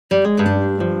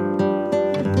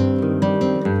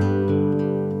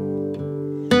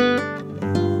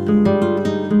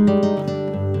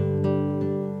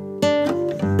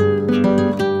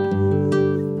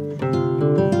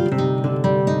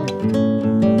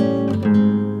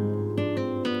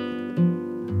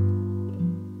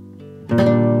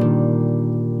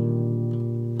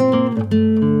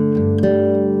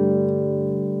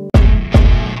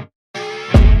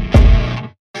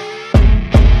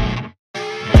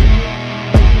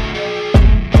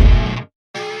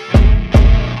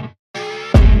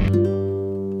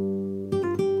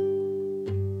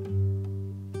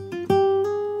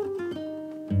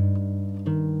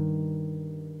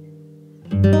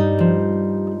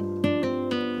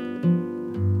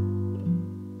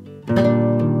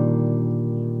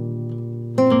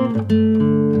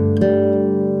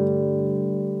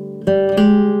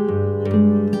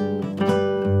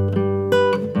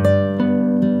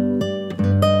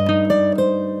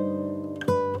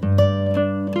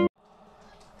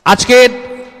আজকের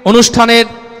অনুষ্ঠানের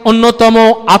অন্যতম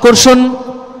আকর্ষণ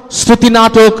শ্রুতি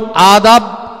নাটক আদাব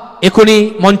এখনই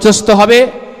মঞ্চস্থ হবে।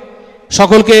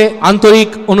 সকলকে আন্তরিক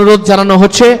অনুরোধ জানানো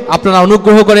হচ্ছে, আপনারা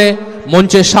অনুগ্রহ করে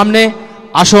মঞ্চের সামনে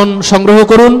আসন সংগ্রহ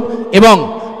করুন এবং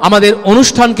আমাদের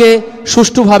অনুষ্ঠানকে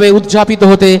সুষ্ঠুভাবে উদযাপিত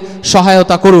হতে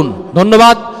সহায়তা করুন।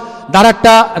 ধন্যবাদ।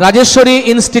 দারাট্টা রাজেশ্বরী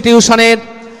ইনস্টিটিউশনের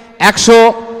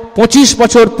 125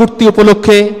 বছর পূর্তি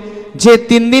উপলক্ষে যে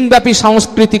 3 দিনব্যাপী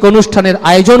সাংস্কৃতিক অনুষ্ঠানের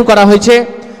আয়োজন করা হয়েছে,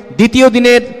 দ্বিতীয়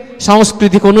দিনের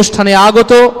সাংস্কৃতিক অনুষ্ঠানে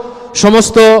আগত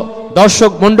সমস্ত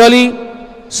দর্শক মণ্ডলী,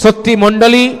 শ্রোতৃ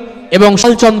মণ্ডলী এবং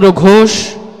শালচন্দ্র ঘোষ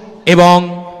এবং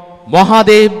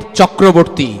মহাদেব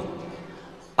চক্রবর্তী,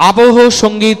 আবহ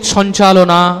সঙ্গীত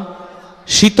সঞ্চালনা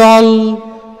শীতল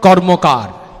কর্মকার,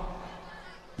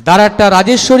 দারাট্টা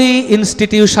রাজেশ্বরী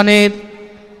ইনস্টিটিউশনের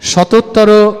 77তর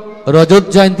রজত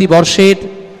জয়ন্তী বর্ষের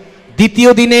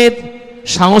দ্বিতীয় দিনের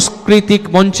সাংস্কৃতিক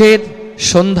মঞ্চের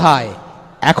সন্ধ্যায়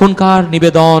এখনকার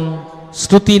নিবেদন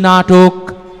শ্রুতি নাটক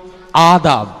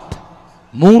আদাব।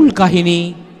 মূল কাহিনী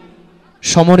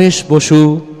সমরেশ বসু,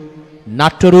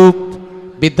 নাট্যরূপ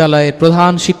বিদ্যালয়ের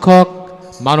প্রধান শিক্ষক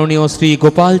মাননীয় শ্রী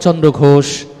গোপাল চন্দ্র ঘোষ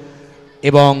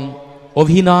এবং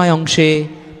অভিনয় অংশে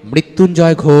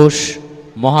মৃত্যুঞ্জয় ঘোষ,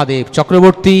 মহাদেব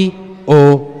চক্রবর্তী ও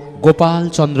গোপাল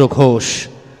চন্দ্র ঘোষ,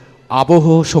 আবহ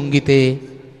সঙ্গীতে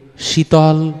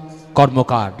শীতল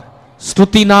কর্মকার।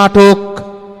 শ্রুতি নাটক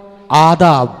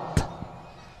আদাব।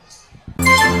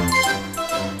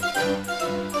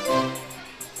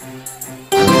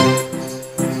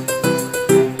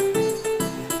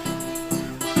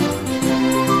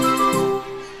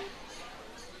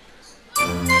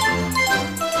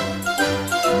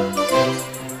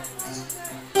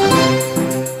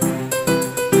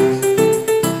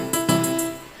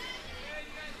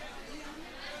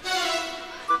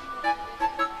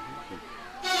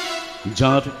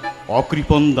 যার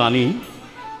অকৃপণ দানে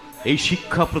এই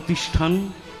শিক্ষা প্রতিষ্ঠান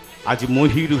আজ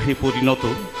মহীরুহে পরিণত,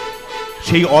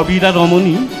 সেই অবিরা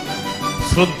রমণী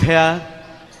শ্রদ্ধেয়া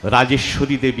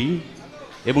রাজেশ্বরী দেবী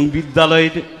এবং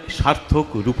বিদ্যালয়ের সার্থক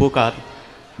রূপকার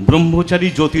ব্রহ্মচারী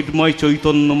জ্যোতির্ময়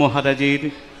চৈতন্য মহারাজের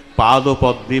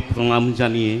পাদপদ্মে প্রণাম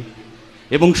জানিয়ে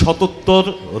এবং 77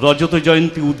 রজত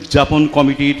জয়ন্তী উদযাপন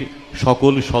কমিটির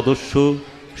সকল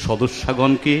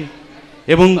সদস্যগণকে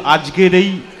এবং আজকের এই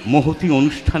মহতী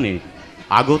অনুষ্ঠানে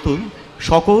আগত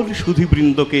সকল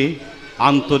সুধীবৃন্দকে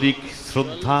আন্তরিক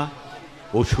শ্রদ্ধা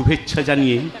ও শুভেচ্ছা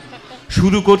জানিয়ে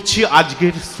শুরু করছি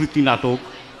আজকের স্মৃতি নাটক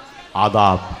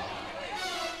আদাব।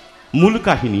 মূল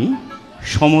কাহিনী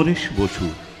সমরেশ বসু,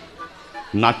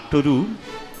 নাট্যরূপ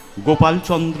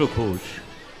গোপালচন্দ্র ঘোষ,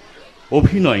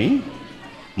 অভিনয়ে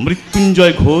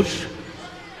মৃত্যুঞ্জয় ঘোষ,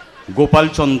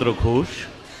 গোপালচন্দ্র ঘোষ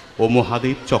ও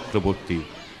মহাদেব চক্রবর্তী,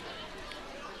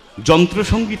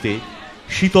 যন্ত্রসঙ্গীতে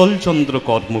শীতলচন্দ্র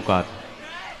কর্মকার,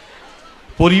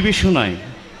 পরিবেশনায়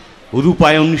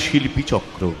রূপায়ণ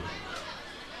শিল্পীচক্র।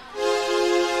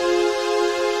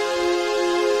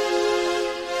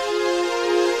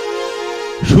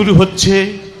 শুরু হচ্ছে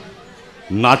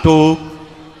নাটক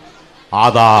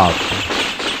আদাব।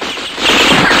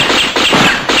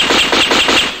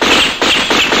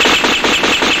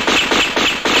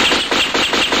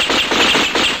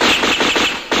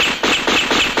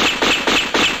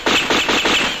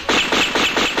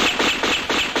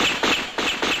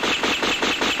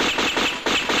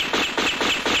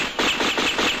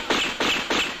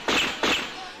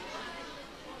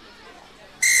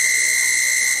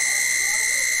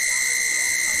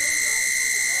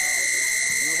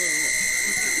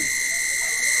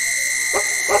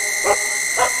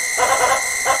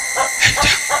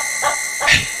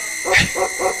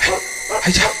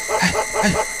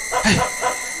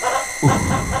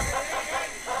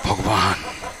 ভগবান,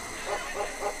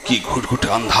 কি ঘুটঘুটে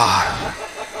অন্ধার,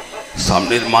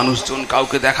 সামনের মানুষজন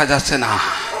কাউকে দেখা যাচ্ছে না।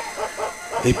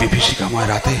 এই বিভীষিকাময়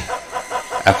রাতে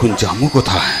এখন যামু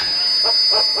কোথায়?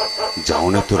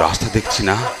 যাওনের তো রাস্তা দেখছি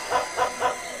না।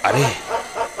 আরে,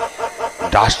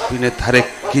 ডাস্টবিনের ধারে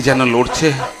কি যেন লড়ছে,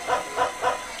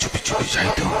 চুপি চুপি যাই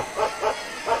তো।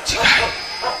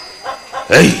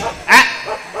 এই,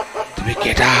 তুমি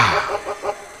কেটা?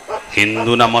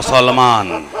 হিন্দু না মুসলমান?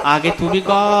 আগে তুমি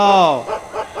কও।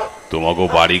 তোমাগো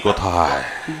বাড়ি কোথায়?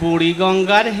 বুড়ি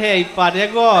গঙ্গার হেই পারে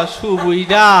গো,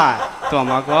 সুবুইরা।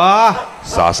 তোমাগো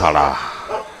সাসাড়া,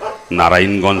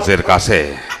 নারায়ণগঞ্জের কাছে।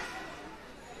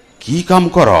 কি কাম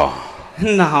করো?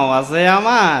 নাও আছে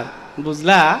আমার,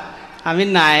 বুঝলা। আমি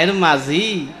নায়ের মাঝি।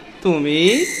 তুমি?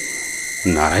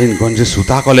 নারায়ণগঞ্জে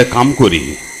সুতা কলে কাম করি।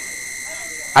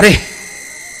 আরে,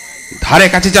 ধারে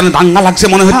কাছে যেন দাঙ্গা লাগছে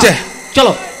মনে হচ্ছে।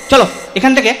 চলো চলো,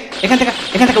 এখান থেকে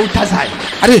উঠা যায়।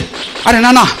 আরে আরে,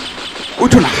 না না,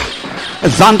 উঠো না,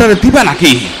 জানটারে দিবে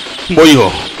নাকি? বইও,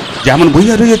 যেমন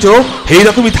বইয়া রয়েছ সেই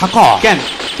রকমই থাকো। কেন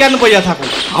কেন বইয়া থাকো?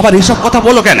 আবার এসব কথা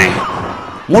বলো কেন?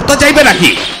 মরতে চাইবে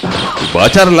নাকি?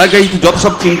 বাঁচার লাগাই তো যত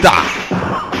সব চিন্তা,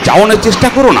 যাওয়ানোর চেষ্টা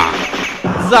করো না।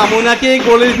 যাবো নাকি এই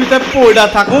গলির ভিতরে পয়ডা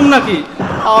থাকুম নাকি?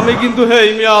 আমি কিন্তু হেই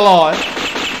মিয়ালয়।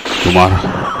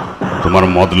 তোমার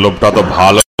মতলবটা তো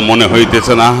ভালো মনে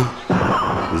হইতেছে না,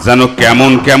 যেন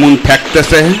কেমন কেমন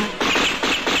ঠেকতেছে।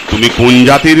 তুমি কোন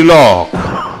জাতির লোক?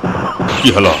 কি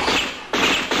হলো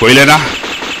কইলে না?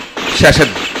 শেষে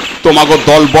তোমাকে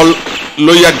দল বল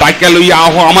লইয়া ডাইকা লইয়া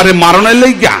আহ আমারে মারণের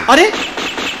লইগা। আরে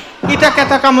এটা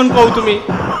কথা কেমন কও তুমি?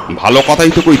 ভালো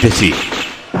কথাই তো কইতেছি,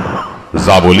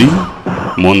 যা বলি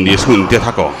মন দিয়ে শুনতে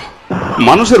থাকো।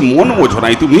 মানুষের মন বোঝো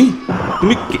নাই তুমি?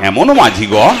 তুমি কেমন মাঝি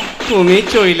গো? তুমি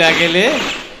চইলা গেলে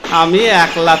আমি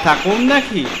একলা থাকুম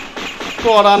নাকি?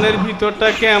 পরাণের ভিতরটা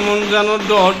কেমন যেন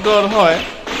ডর ডর হয়।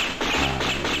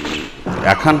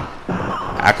 এখন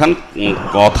এখন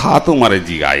কথা তোমারে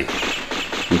জিগাই,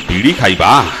 বিড়ি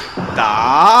খাইবা? তা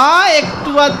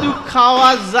একটু আধটু খাওয়া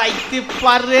যাইতে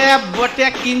পারে বটে,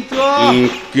 কিন্তু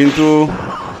কিন্তু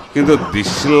কিন্তু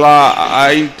দিশলা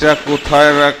আইটা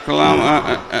কোথায় রাখলাম?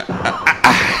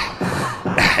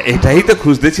 এটাই তো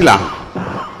খুঁজতেছিলাম।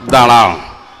 দাঁড়াও,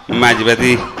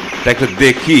 মাঝবাদি একটু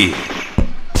দেখি।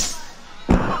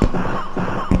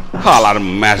 হালার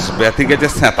ম্যাচ ব্যাথি গেছে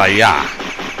সেতাইয়া।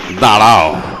 দাঁড়াও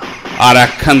আর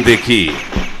একখান দেখি,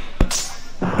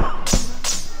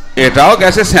 এটাও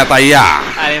গেছে সেতাইয়া।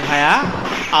 আরে ভাইয়া,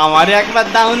 আমার একবার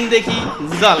দাউন দেখি,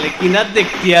 জলে কিনা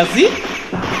দেখতে আসি।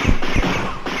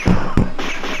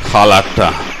 হালারটা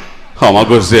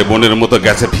আমাগো জীবনের মতো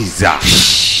গেছে ভিজা।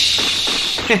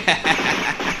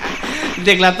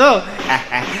 দেখলা তো?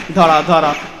 ধরা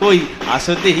ধরা, ওই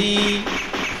আসো দেহি।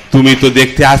 তুমি তো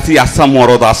দেখতে আসি আচ্ছা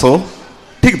মরদ আসো,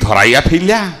 ঠিক ধরাইয়া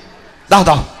ফেললা। দাও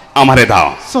দাও, আমারে দাও।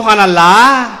 সুবহানাল্লাহ,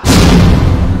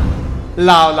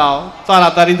 লাও লাও,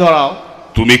 তাড়াতাড়ি ধরাও।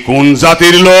 তুমি কোন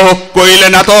জাতির লোক কইলে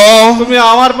না তো? তুমি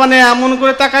আমার পানে এমন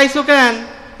করে তাকাইছো কেন?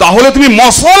 তাহলে তুমি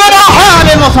মুসলমান?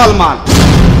 আরে মুসলমান,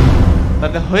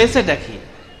 তাতে হয়েছেটা কি?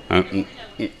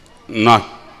 না,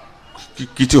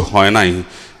 কিছু হয় নাই।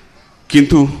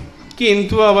 কিন্তু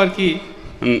কিন্তু আবার কি?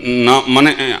 না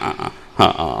মানে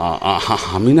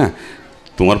আমি না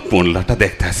তোমার পোনলাটা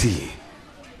দেখতেছি।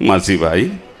 মাঝি ভাই,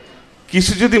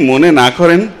 কিছু যদি মনে না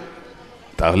করেন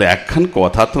তাহলে একখান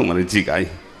কথা তোমার জিগাই,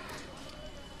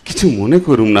 কিছু মনে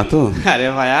করুম না তো? আরে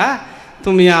ভাইয়া,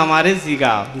 তুমি আমারে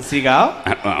জিগাও জিগাও।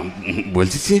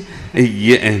 বলছি যে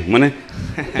ইয়ে মানে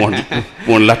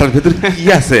পোনলাটার ভেতর কি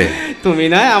আছে? তুমি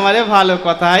না আমারে ভালো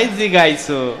কথাই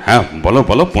জিগাইছো। হ্যাঁ বলো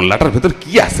বলো, পোনলাটার ভেতর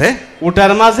কি আছে?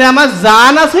 ওটার মাঝে আমার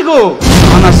জান আছে গো।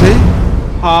 জান আছে?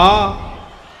 হ্যাঁ,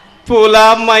 পোলা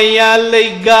মাইয়া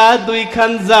লইগা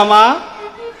দুইখান জামা,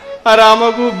 আর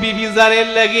আমাগো বিবি জানের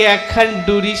লাগি একখান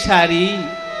ডুরি শাড়ি।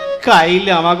 কাইল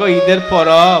আমাগো ঈদের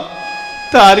পরব,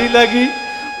 তারই লাগি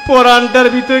পরানটার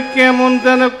ভিতর কেমন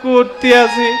যেন করতে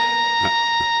আছে।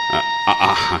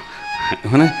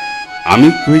 মানে আমি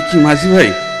কই কি মাঝি ভাই,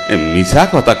 মিছা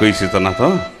কথা কইছি তো না তো?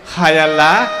 হায়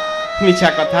আল্লাহ, মিছা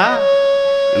কথা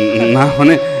না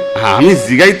মানে আমি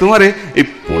জিগাই তোমারে, এই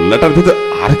পোল্লাটার ভিতর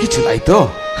আর কিছু নাই তো?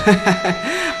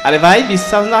 আরে ভাই,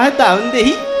 বিশ্বাস না হয় দাউন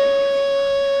দেহি।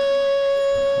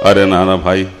 আরে না না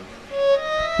ভাই,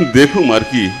 দেখুম আর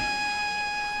কি।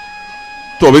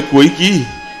 তবে কই কি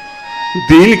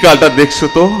দিন কালটা দেখছো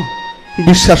তো,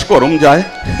 বিশ্বাস করম যায়?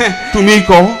 তুমি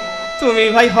কও। তুমি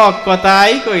ভাই হক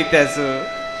কথাই কইতেছো।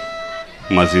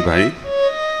 মাঝি ভাই,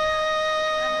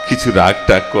 কিছু রাগ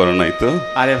টাগ করো নাই তো?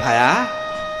 আরে ভাইয়া,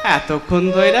 এতক্ষণ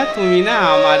ধইরা তুমি না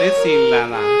আমারে চিনলা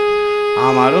না।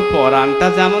 আমারও পরানটা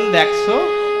যেমন দেখছো,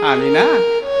 আমি না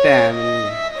তেমনি।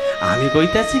 আমি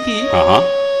কইতাছি কি,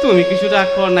 তুমি কিছু রাগ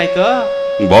কর নাই তো?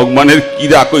 ভগবানের কি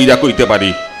রাগ কইরা কইতে পারি,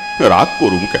 রাগ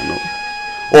করুম কেন?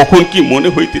 এখন কি মনে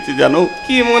হইতেছে জানো?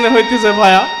 কি মনে হইতেছে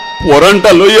ভাইয়া?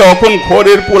 পরানটা লইয়া এখন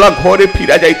ঘরের পোলা ঘরে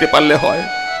ফিরা যাইতে পারলে হয়।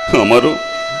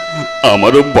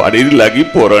 আমারও বাড়ির লাগি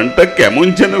পরানটা কেমন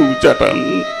যেন উচাটান,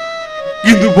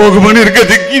 কিন্তু ভগবানের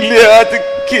কাছে কি লেয়া আছে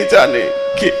কে জানে,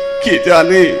 কে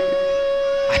জানে।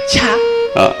 আচ্ছা,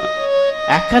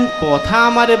 এখন কথা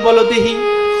আমারে বলো দেহি।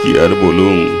 কি আর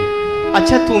বলুম?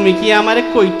 আচ্ছা, তুমি কি আমারে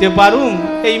কইতে পারুম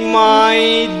এই মাই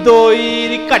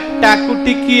দইর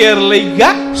কাটাকুটি কি এর লইগা?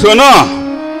 শোনো,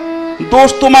 দোষ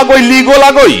তোমার গই লিগো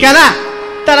লাগই কেন?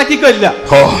 তারা কি কইলা?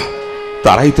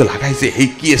 তারাই তো লাগাইছে এই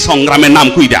কি সংগ্রামের নাম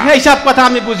কইরা। এইসব কথা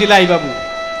আমি বুঝিলাই বাবু।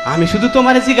 আমি শুধু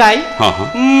তোমারে জিগাই,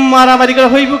 মারামারি করে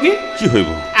হইব কি? কি হইব?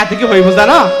 এতে কি হইব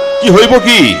জানো? কি হইব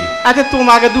কি? আচ্ছা,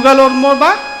 তোমাকে দুগা লোক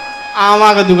মরবা,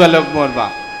 আমাকে দুগা লোক মরবা,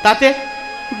 তাতে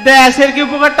দেশের কি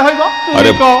উপকারটা হইব?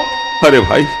 আরে আরে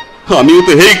ভাই, আমিও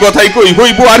তো এই কথাই কই,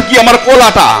 হইব আর কি আমার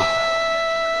কোলাটা।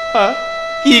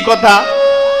 কি কথা?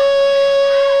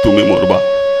 তুমি মরবা,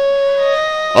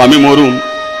 আমি মরুম,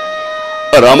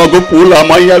 আর আমাকে পোলা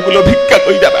মাইয়াগুলো ভিক্ষা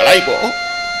কইরা বেড়াইব।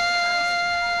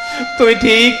 তুমি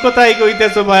ঠিক কথাই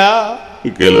কইতেছো ভাইয়া।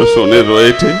 গেল শোনে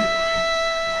রয়েছে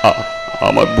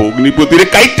আমার ভগ্নিপতিরে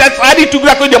কাইটা চারি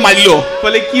টুকরা কইরা মারলো।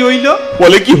 বলে কি হইল?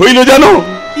 বলে কি হইল জানো?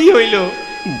 কি হইল?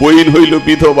 বইন হইল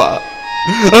বিধবা,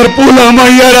 আর পোলা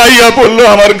মাইয়ার আইয়া পড়লো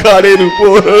আমার ঘাড়ের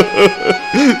উপর।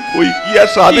 কই কি আর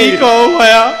সাদে কও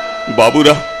ভাইয়া?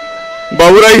 বাবুরা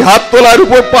বাবুরাই হাত তোলার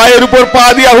উপর পায়ের উপর পা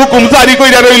দিয়া হুকুম জারি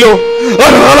কইরা রইল।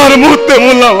 আর হালার মুহূর্তে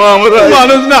বললাম আমরা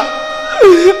মানুষ না,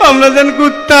 আমরা যেন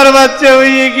কুত্তার বাচ্চা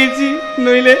হইয়ে গেছি।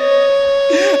 নইলে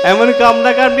এমন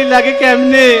কামনা কামনি লাগে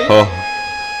কেমনে?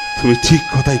 তুমি ঠিক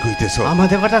কথাই কইতেছ।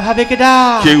 আমাদের কথা ভাবে কেডা?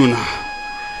 কেউ না,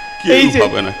 কেউ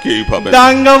ভাবে না, কেউ ভাবে না।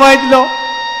 দাঙ্গা মাইল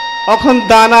এখন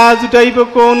দানা জুটাইব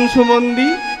কোন সুমন্দি?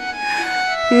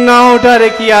 না ওটারে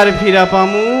কি আর ফিরা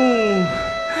পামু?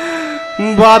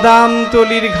 বাদাম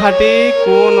তলির ঘাটে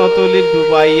কোন অতলে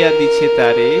ডুবাইয়া দিছে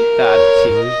তারে তার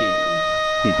চিঠি।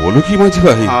 বলো কি মাঝি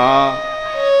ভাই?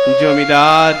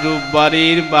 জমিদার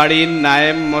রূপবাড়ির বাড়ির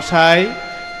নায়েব মশাই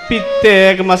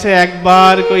প্রত্যেক মাসে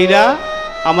একবার কইরা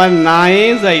আমার নায়ে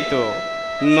যাইতো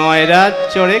নয়রাত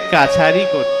চড়ে কাছারি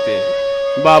করতে।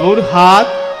 বাবুর হাত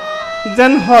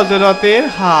যেন হজরতের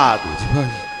হাত।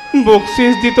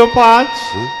 বকশিস দিত 5,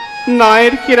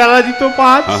 নায়ের কেরালা দিত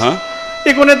 5,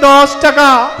 এখানে 10 টাকা।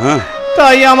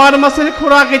 তাই আমার মাসের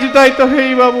খোরাকে জুটাইতো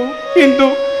হেই বাবু। কিন্তু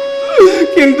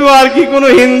কিন্তু আর কি কোনো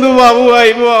হিন্দু বাবু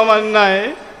আইব আমার নাই?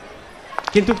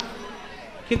 কিন্তু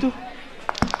কিন্তু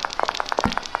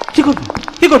কি করবে?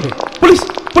 কি করবে? পুলিশ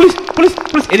পুলিশ পুলিশ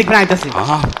পুলিশ এদিক আইতাছে।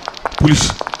 পুলিশ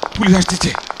পুলিশ আসতেছে,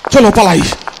 চলো পালাই।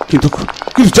 কিন্তু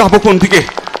কিন্তু যাবো কোন দিকে?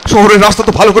 শহরের রাস্তা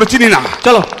তো ভালো করে চিনি না।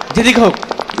 চলো যেদিকে হোক,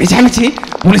 মিছামিছি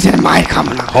পুলিশের মায়ের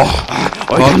খাবো না।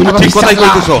 তুমি ঠিক কথাই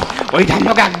কইতেছো। ওই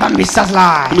ধামকে একদম বিশ্বাস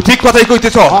লাই। তুমি ঠিক কথাই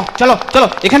কইতেছো। চলো চলো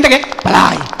এখান থেকে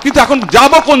পালাই। কিন্তু এখন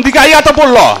যাবো কোন দিকে? আইয়া তো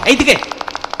পড়লো এইদিকে।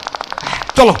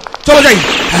 চলো চলো যাই।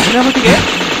 দিকে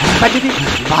যদি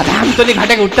বাদামতলি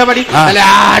ঘাটে উঠতে পারি তাহলে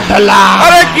আর ঢলা।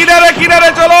 আরে কিনারে কিনারে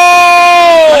চলো।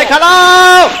 আরে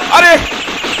খালাও। আরে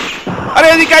আরে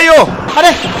এদিকে আইও।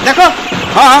 আরে দেখো,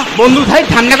 বন্ধু ভাই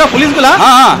ঠান্ডা কা পুলিশ গুলা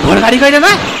ঘোর গাড়ি কইরা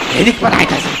না এদিক পর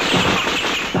আইতাছে।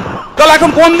 চলো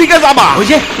এখন কোন দিকে যাবা? ওই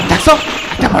যে দেখছো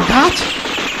একটা বটগাছ।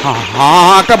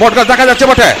 একটা বটগাছ দেখা যাচ্ছে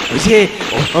বটে। ওই যে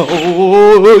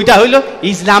ওইটা হইলো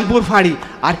ইসলামপুর ফাঁড়ি।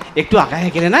 আর একটু আগায়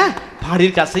গেলে না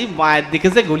ফাঁড়ির কাছেই মায়ের দিকে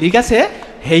যে গলি গেছে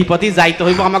সেই পথে যাইতে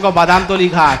হইব আমাকে বাদামতলি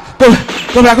ঘাট।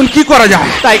 তবে এখন কি করা যায়?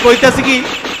 তাই কইতাছি কি,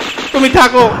 তুমি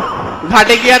থাকো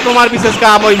ঘাটে গিয়া, তোমার বিশেষ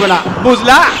কাম হইব না,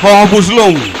 বুঝলা? হ্যাঁ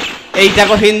বুঝলাম।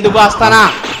 এইটাকে হিন্দু আস্তানা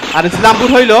আর ইসলামপুর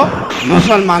হইল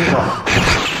মুসলমান।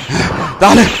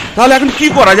 তাহলে তাহলে এখন কি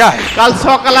করা যায়? কাল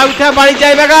সকালে উঠে বাড়ি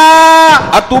যাইবে গা।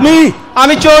 আর তুমি?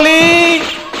 আমি চলি।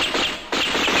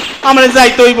 আমরা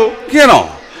যাইতে হইব। কেন?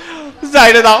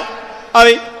 যাইরে দাও।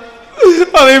 আমি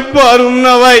আমি পারুম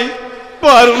না ভাই,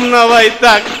 পারুম না ভাই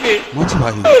থাকতে।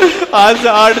 আজ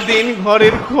 8 দিন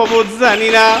ঘরের খবর জানি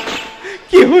না,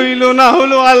 কি হইল না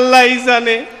হলো আল্লাহই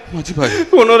জানে।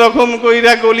 কোন রকম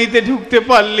কইরা গলিতে ঢুকতে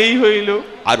পারলেই হইল।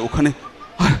 আর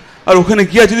ওখানে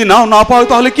গিয়া যদি নাও না পাও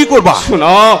তাহলে কি করবা?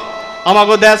 শোনো,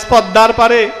 আমাগো দেশ পদ্মার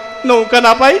পারে নৌকা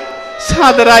না পাই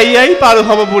সাদরাইয়াই পার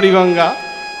হব বুড়িগঙ্গা।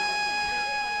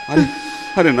 আরে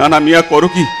আরে না না মিয়া, করো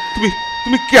কি তুমি?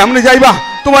 তুমি কেমনে যাইবা?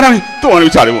 তোমার আমি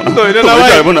ছাড়বো না।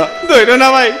 যাইবো না, দইরো না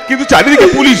ভাই। কিন্তু চারিদিকে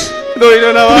পুলিশ। দইরো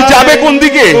না ভাই। তুমি যাবে কোন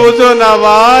দিকে? বোঝো না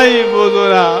ভাই, বোঝো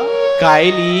না।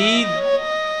 কাইলি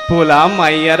পোলা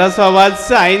মাইয়ারা সবার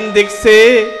সাইন দেখছে,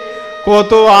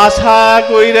 কত আশা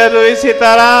কইরা রয়েছে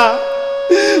তারা।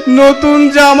 নতুন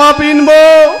জামা পিনবো,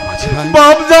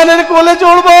 বাপজানের কোলে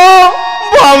চড়বো,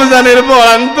 বাপজানের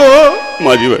বরান্ত।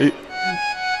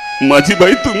 মাঝি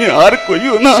ভাই তুমি আর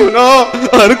কইও না। শোনো,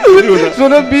 আর কইও না।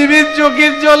 শোনো, বিবির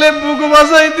চোখের জলে বুক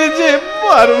বাসাইতেছে।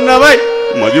 পারুম না ভাই,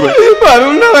 মাঝি ভাই,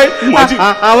 পারুম না ভাই।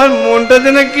 আমার মনটা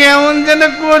যেন কেমন যেন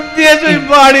করতে আছে ওই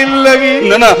বাড়ির লাগি।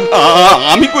 না না,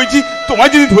 আমি কইছি তোমার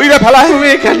যদি ধইরা ফেলা। তুমি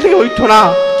এখান থেকে উঠো না।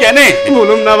 কেনে?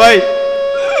 বলুম না ভাই,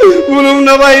 বলুম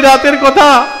না ভাই, রাতের কথা।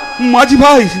 মাঝি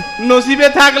ভাই, নসিবে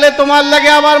থাকলে তোমার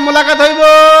লাগে আবার মোলাকাত হইব।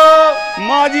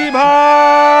 মাঝি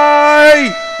ভাই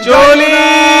চলি।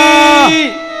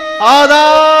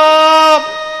 আদাব।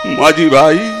 মাঝি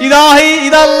ভাই, ইলাহি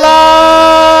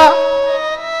ইদাল্লাহ।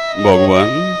 ভগবান,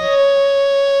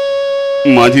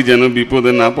 মাঝি যেন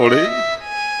বিপদে না পড়ে।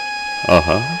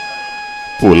 আহা,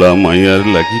 পোলা মাইয়ার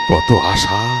লাগি কত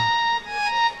আশা।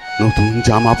 নতুন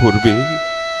জামা পরবে,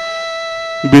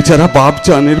 বেচারা বাপ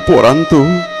জানের পরান্ত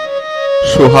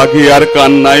সোহাগে আর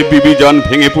কান্নায় বিবিজান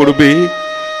ভেঙে পড়বে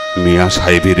মিয়া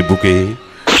সাহেবের বুকে।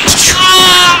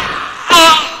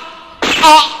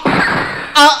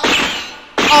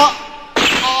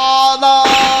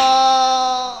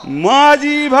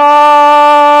 মাঝি ভাই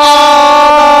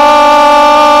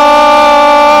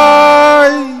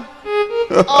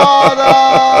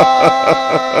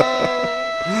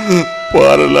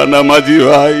পারলা না মাঝি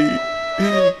ভাই,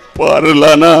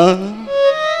 পারলা না।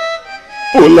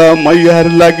 পোলা মাইয়ার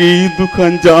লাগি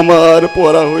দুখান জামার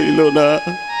পরা হইল না।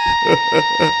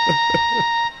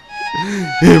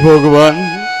 হে ভগবান,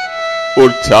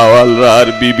 ওর চাওয়ালরা আর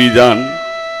বিবিজান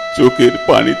চোখের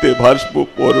পানিতে ভাসবো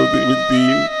পরদিন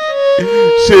দিন।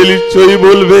 সে নিশ্চয়ই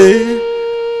বলবে,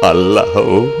 আল্লাহ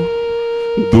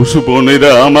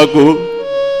দুশ্মনেরা আমাকে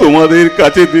তোমাদের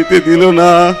কাছে দিতে দিল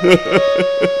না।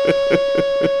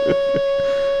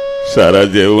 সারা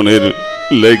জীবনের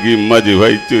লেগি মাঝি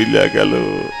ভাই চইলা গেল।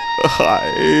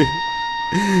 হায়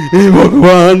হে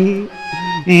ভগবান,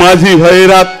 মাঝি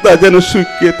ভাইয়ের আত্মা যেন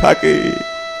সুখে থাকে।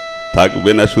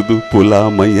 থাকবে না শুধু পোলা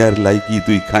মাইয়ার লাগি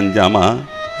দুইখান জামা,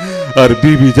 আর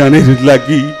বিবিজানের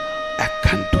লাগি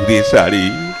একখান টুরে শাড়ি।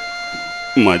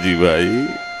 মাঝি ভাই,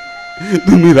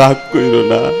 তুমি রাগ কইরো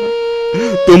না।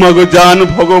 তোমাকে জান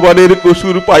ভগবানের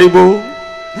কসুর পাইব।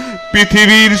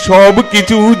 পৃথিবীর সব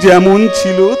কিছু যেমন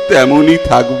ছিল তেমনই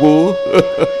থাকবো।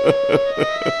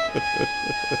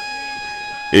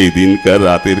 এই দিনকার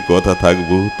রাতের কথা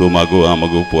থাকবো তোমাগো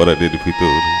আমাগো পরাণের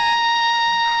ভিতর।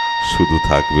 শুধু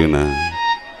থাকবে না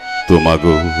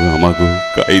তোমাগো আমাগো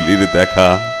কাইলির দেখা।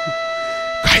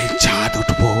 কাইল চাঁদ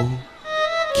উঠবো,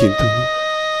 কিন্তু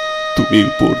তুমি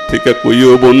উপর থেকে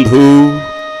কইও বন্ধু,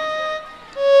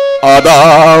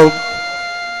 আদাব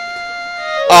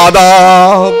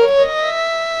আদাব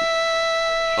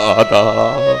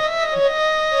আদাব।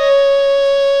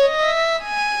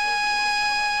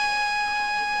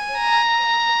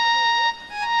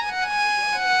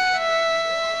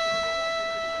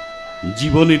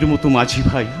 জীবনের মতো মাঝি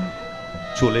ভাই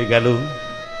চলে গেল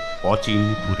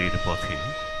অচিনপুরের পথে।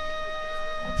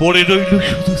 পড়ে রইল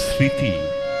শুধু স্মৃতি,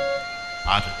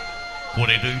 আর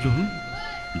পড়ে রইল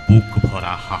বুক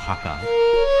ভরা হাহাকার।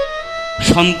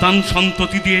 সন্তান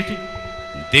সন্ততিদের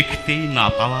দেখতে না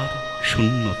পাওয়ার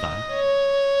শূন্যতা,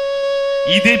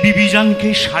 ঈদে বিবিজানকে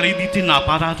শাড়ি দিতে না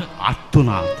পারার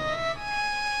আর্তনাদ।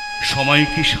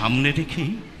 সময়কে সামনে রেখে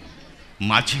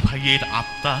মাঝি ভাইয়ের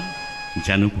আত্মা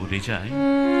যেন বলে যায়,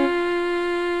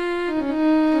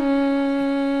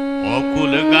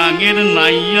 অকুল গাঙের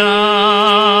নাইয়া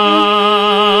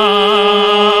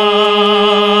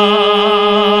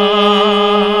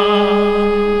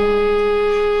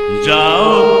যাও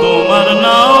তোমার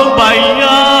নাও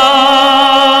বাইয়া,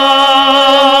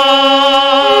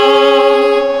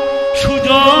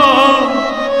 সুজন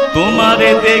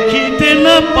তোমারে দেখিতে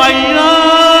না পাইয়া।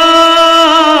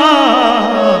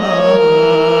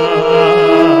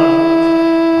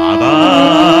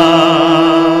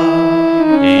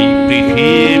 এই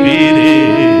পৃথিবীর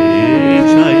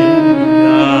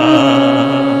ছাইয়া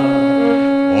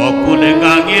অকুল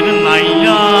গাঙের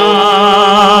নাইয়া,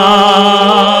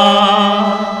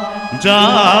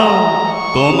 যাও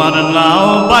তোমার নাও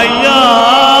বাইয়া,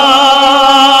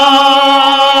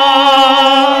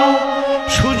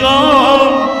 সুজন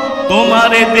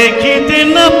তোমারে দেখিতে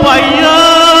না পাইয়া।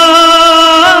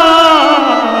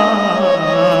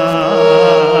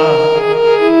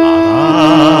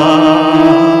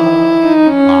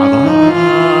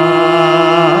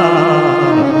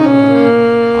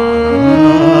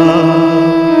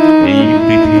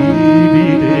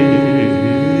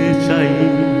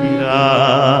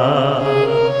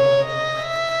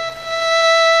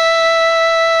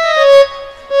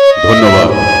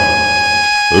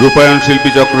 রূপায়ণ শিল্পী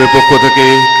চক্রের পক্ষ থেকে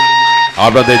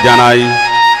আপনাদের জানাই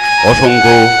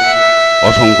অসংখ্য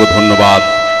অসংখ্য ধন্যবাদ,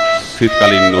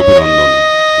 শীতকালীন অভিনন্দন।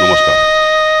 নমস্কার।